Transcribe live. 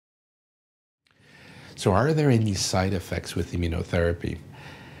So are there any side effects with immunotherapy?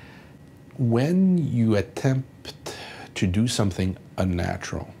 When you attempt to do something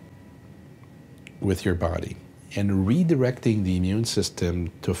unnatural with your body, and redirecting the immune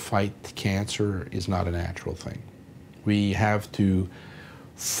system to fight cancer is not a natural thing. We have to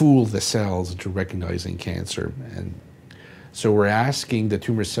fool the cells into recognizing cancer. And so we're asking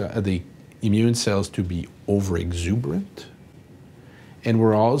the immune cells to be overexuberant, and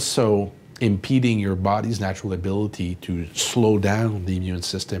we're also impeding your body's natural ability to slow down the immune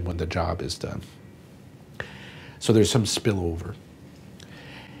system when the job is done. So there's some spillover.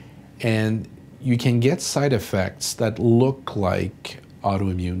 And you can get side effects that look like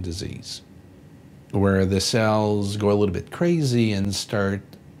autoimmune disease, where the cells go a little bit crazy and start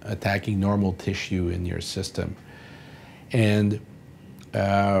attacking normal tissue in your system. And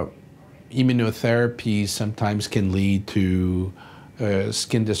immunotherapy sometimes can lead to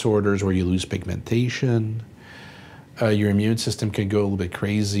skin disorders where you lose pigmentation. Your immune system can go a little bit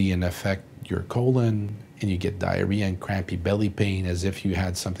crazy and affect your colon, and you get diarrhea and crampy belly pain as if you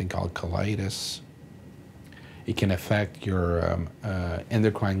had something called colitis. It can affect your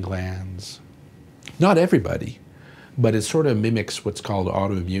endocrine glands. Not everybody, but it sort of mimics what's called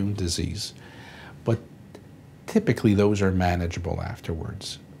autoimmune disease. But typically those are manageable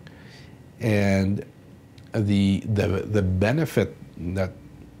afterwards. And the benefit that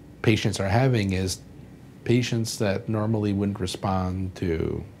patients are having is patients that normally wouldn't respond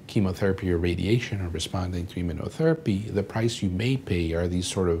to chemotherapy or radiation are responding to immunotherapy. The price you may pay are these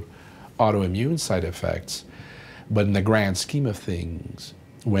sort of autoimmune side effects. But in the grand scheme of things,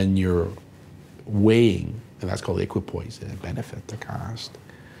 when you're weighing, and that's called equipoise, the benefit, the cost,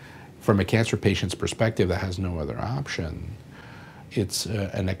 from a cancer patient's perspective that has no other option, it's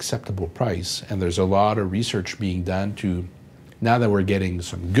an acceptable price. And there's a lot of research being done to, now that we're getting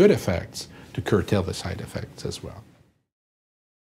some good effects, to curtail the side effects as well.